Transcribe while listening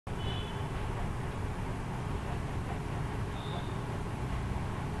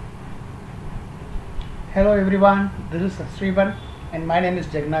Hello everyone, this is Srivan and my name is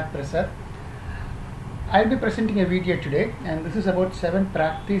Jagannath Prasad. I'll be presenting a video today and this is about 7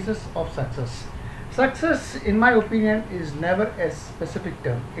 practices of success. Success, in my opinion, is never a specific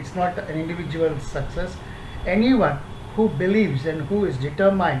term. It's not an individual success. Anyone who believes and who is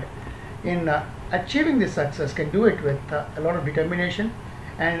determined in achieving this success can do it with a lot of determination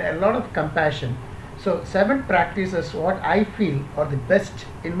and a lot of compassion. So 7 practices what I feel are the best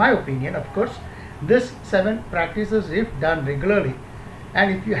in my opinion. Of course, this 7 practices, if done regularly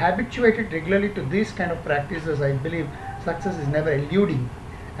and if you habituated regularly to these kind of practices, I believe success is never eluding,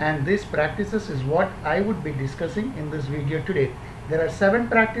 and these practices is what I would be discussing in this video today. There are 7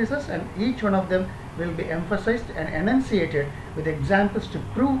 practices and each one of them will be emphasized and enunciated with examples to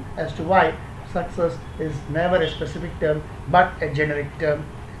prove as to why success is never a specific term but a generic term,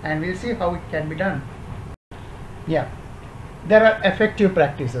 and we'll see how it can be done. There are effective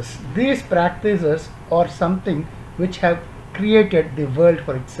practices. These practices are something which have created the world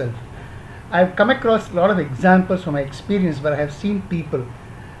for itself. I've come across a lot of examples from my experience where I have seen people.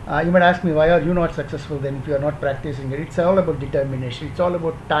 You might ask me, why are you not successful then if you are not practicing it? It's all about determination. It's all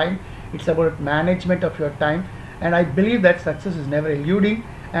about time. It's about management of your time. And I believe that success is never eluding.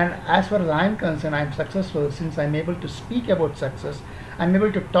 And as far as I'm concerned, I'm successful since I'm able to speak about success. I'm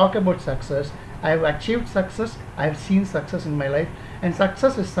able to talk about success. I have achieved success. I have seen success in my life. And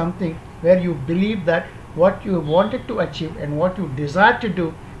success is something where you believe that what you wanted to achieve and what you desire to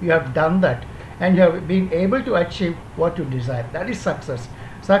do, you have done that. And you have been able to achieve what you desire. That is success.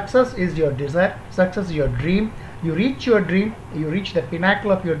 Success is your desire. Success is your dream. You reach your dream. You reach the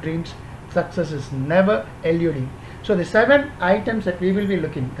pinnacle of your dreams. Success is never eluding. So the 7 items that we will be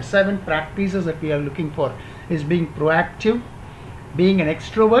looking, the 7 practices that we are looking for is being proactive, being an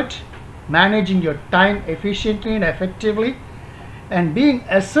extrovert, managing your time efficiently and effectively, and being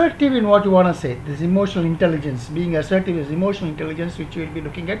assertive in what you want to say. This emotional intelligence, being assertive is emotional intelligence, which we will be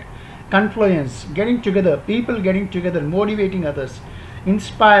looking at. Confluence, getting together, people getting together, motivating others,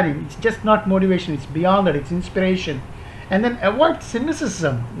 inspiring. It's just not motivation, it's beyond that, it's inspiration. And then avoid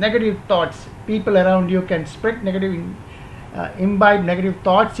cynicism, negative thoughts. People around you can spread negative, imbibe negative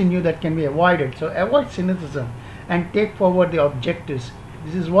thoughts in you that can be avoided. So avoid cynicism and take forward the objectives.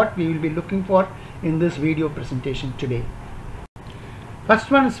 This is what we will be looking for in this video presentation today.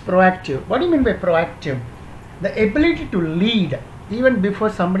 First one is proactive. What do you mean by proactive? The ability to lead even before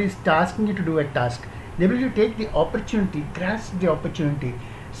somebody is tasking you to do a task. The ability to take the opportunity, grasp the opportunity.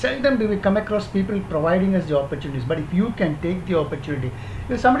 Seldom do we come across people providing us the opportunities, but if you can take the opportunity,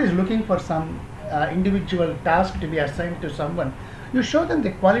 if somebody is looking for some individual task to be assigned to someone, you show them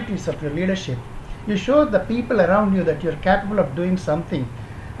the qualities of your leadership. You show the people around you that you are capable of doing something.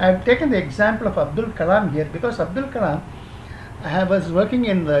 I have taken the example of Abdul Kalam here because Abdul Kalam was working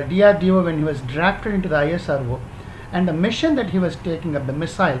in the DRDO when he was drafted into the ISRO, and the mission that he was taking up, the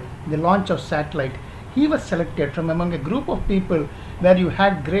missile, the launch of satellite, he was selected from among a group of people where you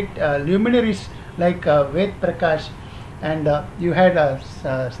had great luminaries like Ved Prakash, and you had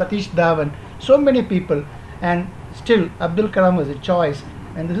Satish Dhawan, so many people, and still Abdul Kalam was a choice.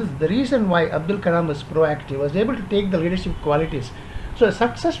 And this is the reason why Abdul Kalam was proactive, was able to take the leadership qualities. So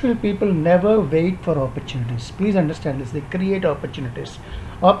successful people never wait for opportunities. Please understand this, they create opportunities.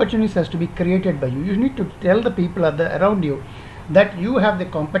 Opportunities has to be created by you. You need to tell the people around you that you have the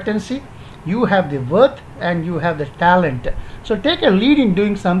competency, you have the worth, and you have the talent. So take a lead in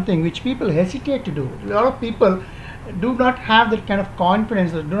doing something which people hesitate to do. A lot of people do not have that kind of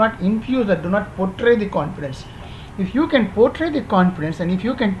confidence, that do not infuse, that do not portray the confidence. If you can portray the confidence and if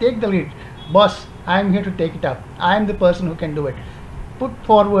you can take the lead, boss, I am here to take it up. I am the person who can do it. Put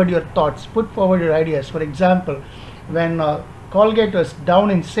forward your thoughts, put forward your ideas. For example, when Colgate was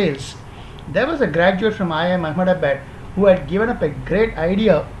down in sales, there was a graduate from IIM Ahmedabad who had given up a great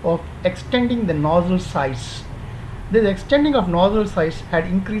idea of extending the nozzle size. This extending of nozzle size had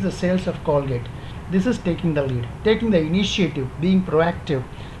increased the sales of Colgate. This is taking the lead, taking the initiative, being proactive.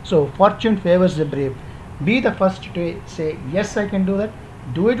 So fortune favors the brave. Be the first to say, yes, I can do that.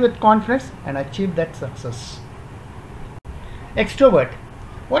 Do it with confidence and achieve that success. Extrovert.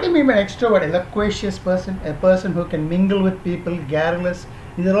 What do you mean by extrovert? A loquacious person, a person who can mingle with people, garrulous.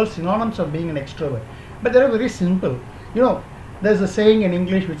 These are all synonyms of being an extrovert. But they are very simple. You know, there's a saying in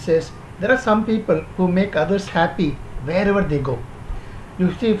English which says, there are some people who make others happy wherever they go.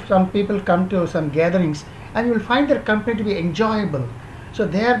 You see, some people come to some gatherings and you will find their company to be enjoyable. So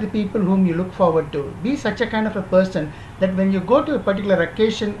they are the people whom you look forward to. Be such a kind of a person that when you go to a particular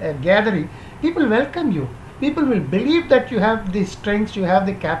occasion, a gathering, people welcome you. People will believe that you have the strengths, you have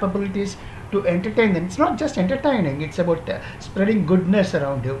the capabilities to entertain them. It's not just entertaining, it's about spreading goodness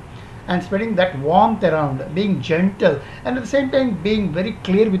around you. and spreading that warmth around, being gentle, and at the same time being very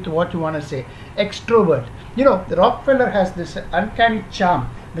clear with what you want to say. Extrovert. You know, Rockefeller has this uncanny charm.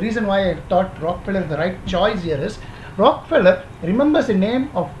 The reason why I thought Rockefeller is the right choice here is Rockefeller remembers the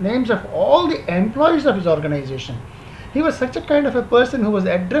names of all the employees of his organization. He was such a kind of a person who was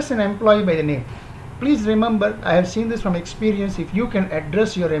addressing an employee by the name. Please remember, I have seen this from experience, if you can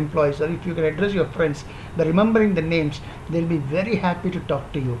address your employees or if you can address your friends by remembering the names, they'll be very happy to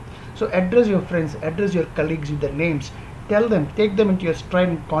talk to you. So address your friends, address your colleagues with their names. Tell them, take them into your stride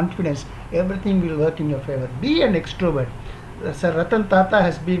and confidence. Everything will work in your favor. Be an extrovert. Sir Ratan Tata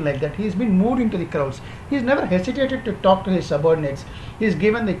has been like that. He's been moved into the crowds. He's never hesitated to talk to his subordinates. He's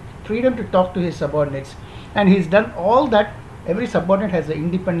given the freedom to talk to his subordinates. And he's done all that. Every subordinate has the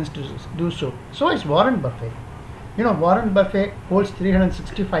independence to do so. So is Warren Buffett. You know, Warren Buffett holds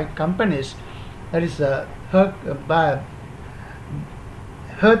 365 companies. That is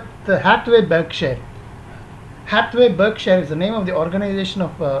Hathaway Berkshire. Hathaway Berkshire is the name of the organization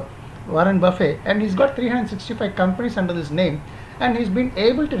of Warren Buffett, and he's got 365 companies under this name, and he's been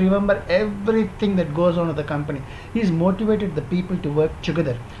able to remember everything that goes on with the company. He's motivated the people to work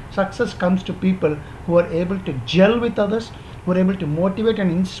together. Success comes to people who are able to gel with others, who are able to motivate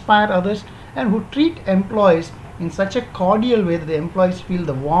and inspire others, and who treat employees in such a cordial way that the employees feel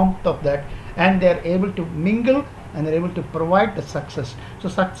the warmth of that, and they are able to mingle and they're able to provide the success. So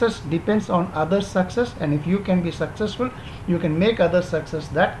success depends on others' success, and if you can be successful, you can make others success.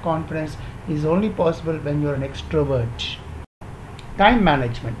 That confidence is only possible when you're an extrovert. Time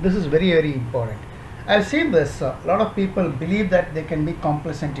management. This is very, very important. I've seen this. A lot of people believe that they can be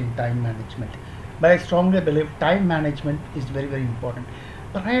complacent in time management, but I strongly believe time management is very, very important.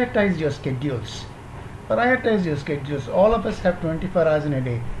 Prioritize your schedules. Prioritize your schedules. All of us have 24 hours in a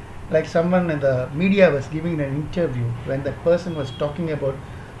day. Like someone in the media was giving an interview when that person was talking about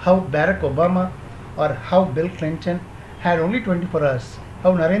how Barack Obama or how Bill Clinton had only 24 hours,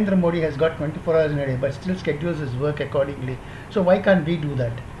 how Narendra Modi has got 24 hours in a day but still schedules his work accordingly. So why can't we do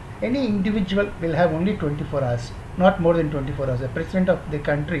that? Any individual will have only 24 hours, not more than 24 hours. The president of the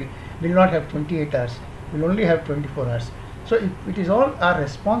country will not have 28 hours, will only have 24 hours. So it is all our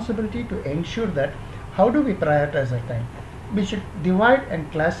responsibility to ensure that how do we prioritize our time. We should divide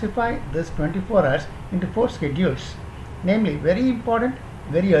and classify this 24 hours into 4 schedules, namely very important,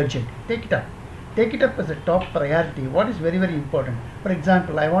 very urgent. Take it up. Take it up as a top priority. What is very, very important? For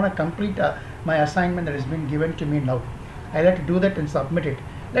example, I want to complete my assignment that has been given to me now. I have to do that and submit it.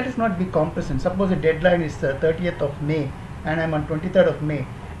 Let us not be complacent. Suppose the deadline is 30th of May and I'm on 23rd of May.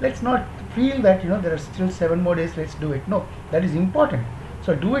 Let's not feel that there are still 7 more days, let's do it. No, that is important.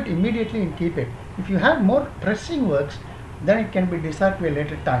 So do it immediately and keep it. If you have more pressing works, then it can be decided to a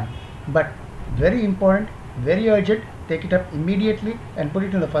later time. But very important, very urgent, take it up immediately and put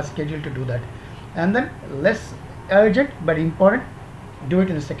it in the first schedule to do that. And then less urgent but important, do it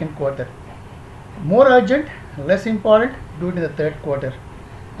in the second quarter. More urgent, less important, do it in the third quarter.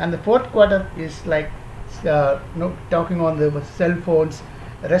 And the fourth quarter is like talking on the cell phones,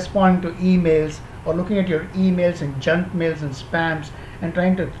 responding to emails, or looking at your emails and junk mails and spams and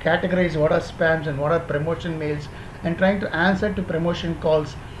trying to categorize what are spams and what are promotion mails and trying to answer to promotion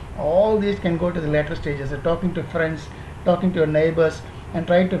calls. All these can go to the later stages. So talking to friends, talking to your neighbors and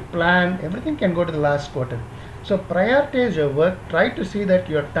trying to plan, everything can go to the last quarter. So prioritize your work. Try to see that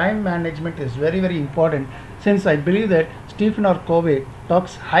your time management is very, very important, since I believe that Stephen R. Covey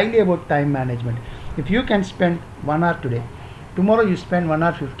talks highly about time management. If you can spend 1 hour today, tomorrow you spend 1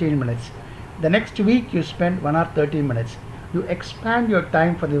 hour 15 minutes, the next week you spend 1 hour 30 minutes, you expand your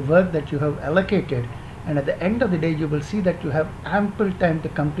time for the work that you have allocated, and at the end of the day you will see that you have ample time to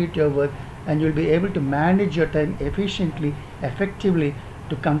complete your work, and you will be able to manage your time efficiently, effectively,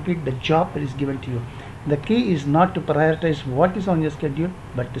 to complete the job that is given to you. The key is not to prioritize what is on your schedule,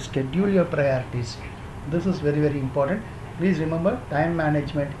 but to schedule your priorities. This is very, very important. Please remember, time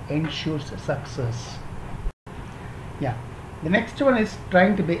management ensures success. Yeah. The next one is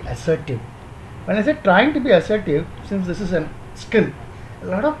trying to be assertive. When I say trying to be assertive, since this is a skill, a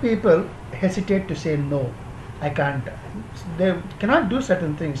lot of people hesitate to say no, I can't. They cannot do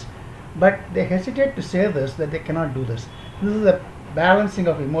certain things, but they hesitate to say this, that they cannot do this. This is a balancing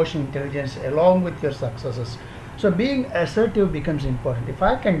of emotional intelligence along with your successes. So being assertive becomes important. If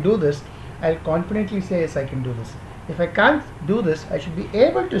I can do this, I'll confidently say yes, I can do this. If I can't do this, I should be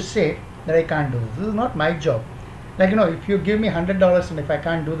able to say that I can't do this. This is not my job. Like, if you give me $100 and if I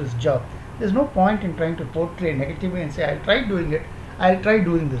can't do this job, there's no point in trying to portray negatively and say, I'll try doing it, I'll try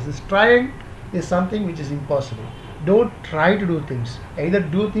doing this. This trying is something which is impossible. Don't try to do things. Either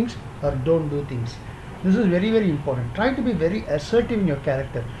do things or don't do things. This is very, very important. Try to be very assertive in your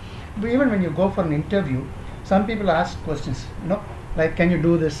character. Even when you go for an interview, some people ask questions, like, can you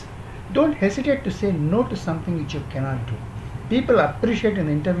do this? Don't hesitate to say no to something which you cannot do. People appreciate in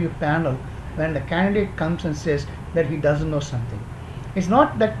the interview panel when the candidate comes and says that he doesn't know something. It's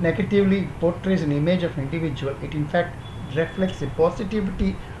not that negatively portrays an image of an individual, it in fact reflects the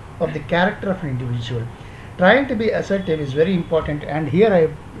positivity of the character of an individual. Trying to be assertive is very important, and here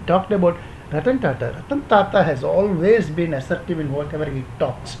I talked about Ratan Tata. Ratan Tata has always been assertive in whatever he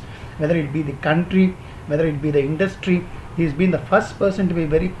talks, whether it be the country, whether it be the industry. He's been the first person to be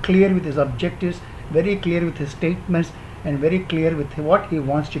very clear with his objectives, very clear with his statements, and very clear with what he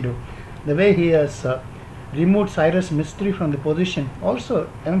wants to do. The way he has removed Cyrus Mistry from the position also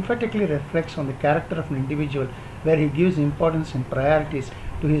emphatically reflects on the character of an individual, where he gives importance and priorities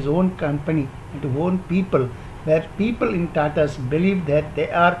to his own company and to own people, where people in Tatas believe that they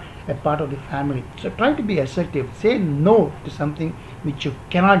are a part of the family. So try to be assertive. Say no to something which you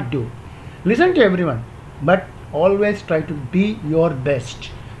cannot do. Listen to everyone, but always try to be your best.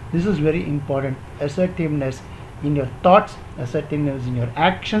 This is very important. Assertiveness in your thoughts, assertiveness in your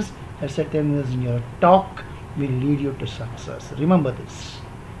actions, assertiveness in your talk will lead you to success. Remember this.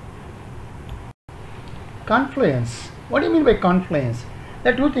 Confluence. What do you mean by confluence?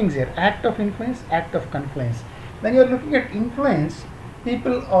 There are two things here: act of influence, act of confluence. When you are looking at influence,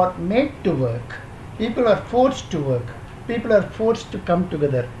 people are made to work, people are forced to work, people are forced to come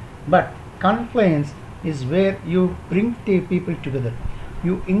together. But confluence is where you bring people together,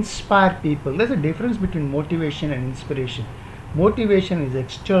 you inspire people. There's a difference between motivation and inspiration. Motivation is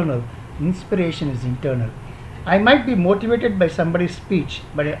external, inspiration is internal. I might be motivated by somebody's speech,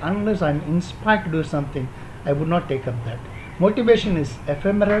 but unless I'm inspired to do something, I would not take up that. Motivation is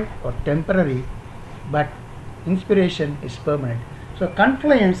ephemeral or temporary, but inspiration is permanent. So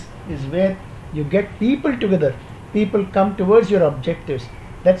confluence is where you get people together, people come towards your objectives.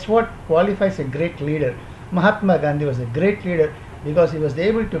 That's what qualifies a great leader. Mahatma Gandhi was a great leader because he was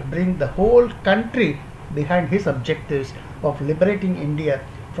able to bring the whole country behind his objectives of liberating India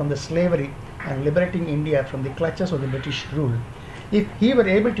from the slavery and liberating India from the clutches of the British rule. If he were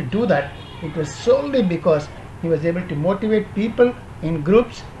able to do that, it was solely because he was able to motivate people in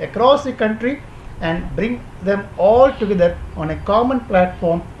groups across the country and bring them all together on a common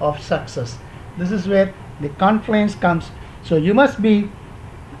platform of success. This is where the confluence comes. So you must be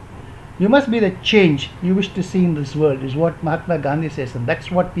the change you wish to see in this world, is what Mahatma Gandhi says, and that's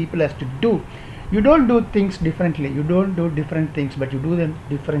what people have to do. You don't do things differently, you don't do different things, but you do them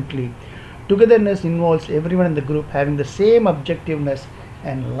differently. Togetherness involves everyone in the group having the same objectiveness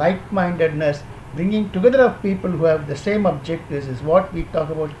and like-mindedness. Bringing together of people who have the same objectives is what we talk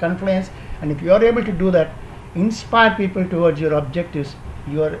about confluence. And if you are able to do that, inspire people towards your objectives,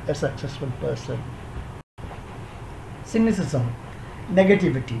 you are a successful person. Cynicism,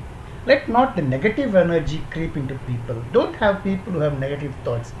 negativity. Let not the negative energy creep into people. Don't have people who have negative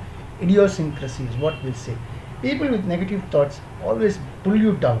thoughts. Idiosyncrasy is what we say. People with negative thoughts always pull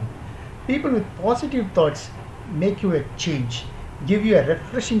you down. People with positive thoughts make you a change, give you a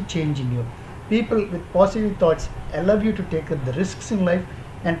refreshing change in you. People with positive thoughts allow you to take up the risks in life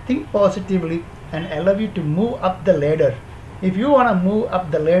and think positively and allow you to move up the ladder. If you want to move up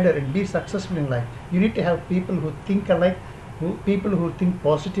the ladder and be successful in life, you need to have people who think alike, people who think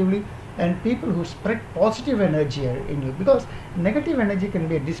positively, and people who spread positive energy in you, because negative energy can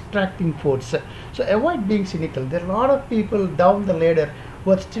be a distracting force. So avoid being cynical. There are a lot of people down the ladder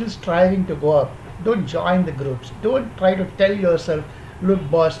who are still striving to go up. Don't join the groups. Don't try to tell yourself, look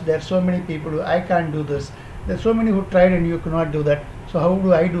boss, there are so many people who I can't do this. There are so many who tried and you cannot do that. So how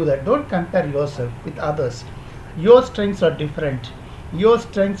do I do that? Don't compare yourself with others. Your strengths are different. Your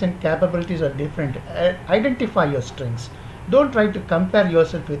strengths and capabilities are different. Identify your strengths. Don't try to compare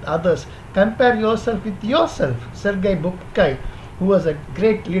yourself with others. Compare yourself with yourself. Sergei Bubka, who was a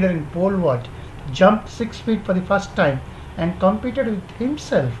great leader in pole vault, jumped 6 feet for the first time and competed with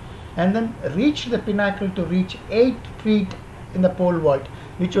himself, and then reached the pinnacle to reach 8 feet in the pole vault,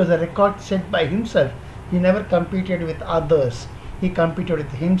 which was a record set by himself. He never competed with others. He competed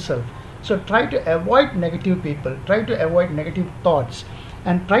with himself. So try to avoid negative people. Try to avoid negative thoughts,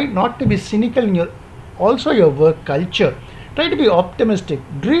 and try not to be cynical in your work culture. Try to be optimistic.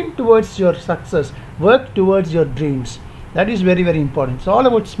 Dream towards your success. Work towards your dreams. That is very, very important. It's all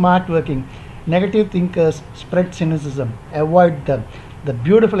about smart working. Negative thinkers spread cynicism. Avoid them. The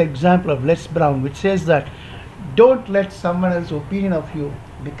beautiful example of Les Brown, which says that don't let someone else's opinion of you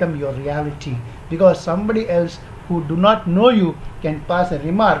become your reality, because somebody else who do not know you can pass a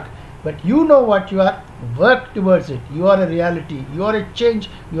remark, but you know what you are. Work towards it. You are a reality. You are a change.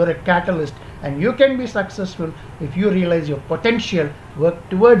 You are a catalyst. And you can be successful if you realize your potential, work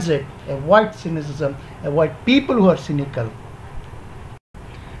towards it, avoid cynicism, avoid people who are cynical.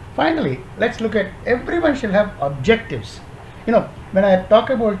 Finally, let's look at everyone should have objectives. When I talk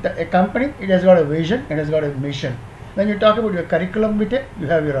about a company, it has got a vision, it has got a mission. When you talk about your curriculum vitae, you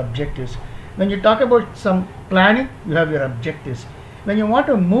have your objectives. When you talk about some planning, you have your objectives. When you want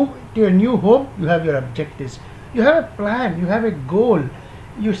to move to a new home, you have your objectives. You have a plan, you have a goal.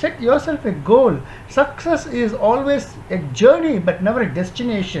 You set yourself a goal. Success is always a journey but never a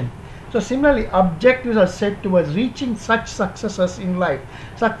destination. So similarly, objectives are set towards reaching such successes in life.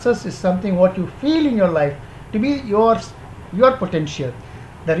 Success is something what you feel in your life to be your potential.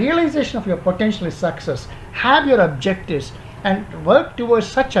 The realization of your potential is success. Have your objectives and work towards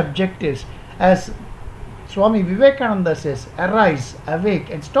such objectives. As Swami Vivekananda says, arise, awake,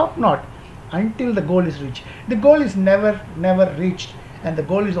 and stop not until the goal is reached. The goal is never reached, and the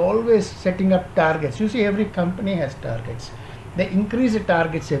goal is always setting up targets. You see, every company has targets. They increase the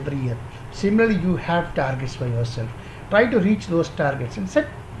targets every year. Similarly, you have targets for yourself. Try to reach those targets and set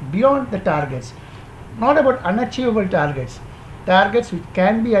beyond the targets. Not about unachievable targets. Targets which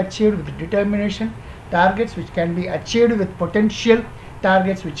can be achieved with determination, targets which can be achieved with potential,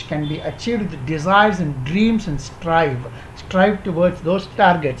 targets which can be achieved with desires and dreams, and strive towards those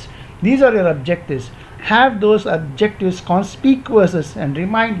targets. These are your objectives. Have those objectives conspicuous and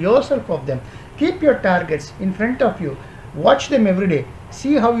remind yourself of them. Keep your targets in front of you. Watch them every day.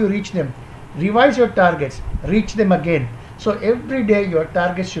 See how you reach them. Revise your targets. Reach them again. So every day your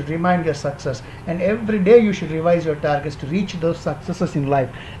targets should remind your success, and every day you should revise your targets to reach those successes in life.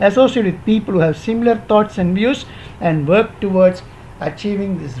 Associate with people who have similar thoughts and views and work towards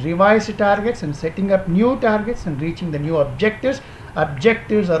achieving these revised targets and setting up new targets and reaching the new objectives.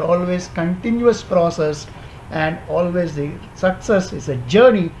 Objectives are always continuous process, and always the success is a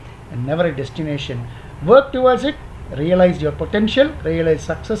journey and never a destination. Work towards it. Realize your potential, realize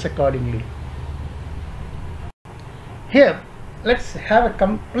success accordingly. Here, let's have a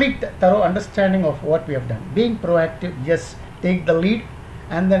complete thorough understanding of what we have done. Being proactive, just take the lead,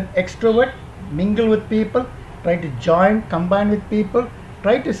 and then extrovert, mingle with people, try to join, combine with people,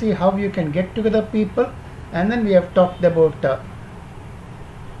 try to see how you can get together people, and then we have talked about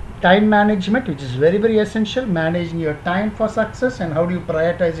time management, which is very essential, managing your time for success, and how do you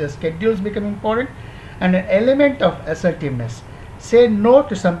prioritize your schedules become important. And an element of assertiveness. Say no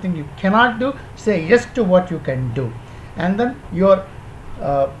to something you cannot do, say yes to what you can do. And then your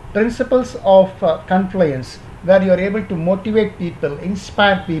principles of compliance, where you are able to motivate people,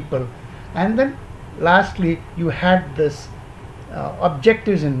 inspire people. And then lastly, you had this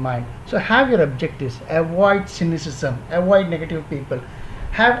objectives in mind. So have your objectives, avoid cynicism, avoid negative people.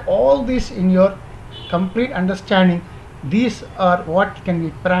 Have all this in your complete understanding. These are what can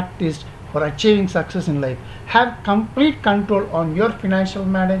be practiced for achieving success in life. Have complete control on your financial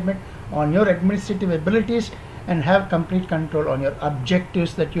management, on your administrative abilities, and have complete control on your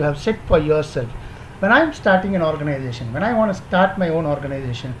objectives that you have set for yourself. When I am starting an organization, when I want to start my own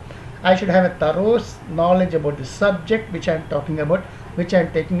organization, I should have a thorough knowledge about the subject which I am talking about, which I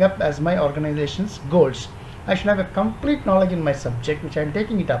am taking up as my organization's goals. I should have a complete knowledge in my subject which I am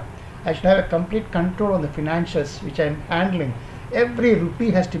taking it up. I should have a complete control on the financials which I am handling. Every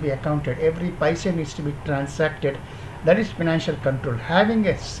rupee has to be accounted, every paisa needs to be transacted. That is financial control. Having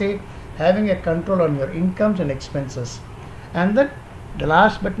a say, having a control on your incomes and expenses. And then the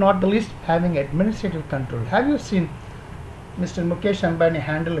last but not the least, having administrative control. Have you seen Mr. Mukesh Ambani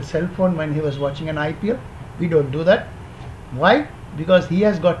handle a cell phone when he was watching an IPL? We don't do that. Why? Because he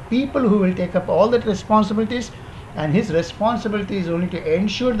has got people who will take up all that responsibilities, and his responsibility is only to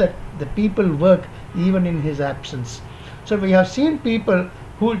ensure that the people work even in his absence. So we have seen people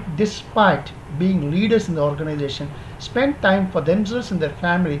who, despite being leaders in the organization, spend time for themselves and their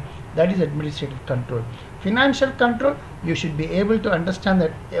family. That is administrative control. Financial control, you should be able to understand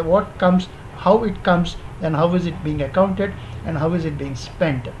that what comes, how it comes, and how is it being accounted, and how is it being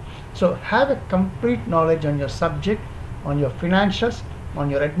spent. So have a complete knowledge on your subject, on your financials,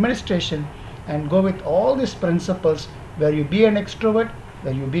 on your administration, and go with all these principles where you be an extrovert,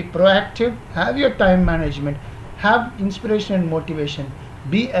 where you be proactive, have your time management, have inspiration and motivation,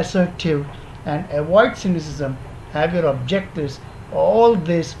 be assertive, and avoid cynicism, have your objectives. All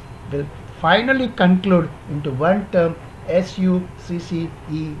this will finally conclude into one term, SUCCESS.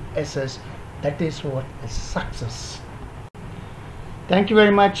 That is what is success. Thank you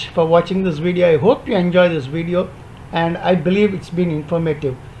very much for watching this video. I hope you enjoy this video, and I believe it's been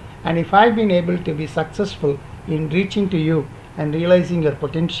informative. And if I've been able to be successful in reaching to you and realizing your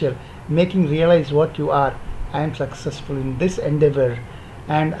potential, making realize what you are, I am successful in this endeavor.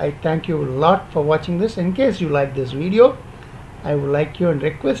 and I thank you a lot for watching this. In case you like this video, I would like you and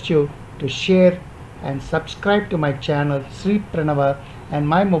request you to share and subscribe to my channel Sri Pranava, and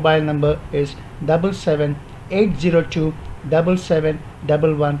my mobile number is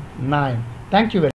 7780277119. Thank you very much.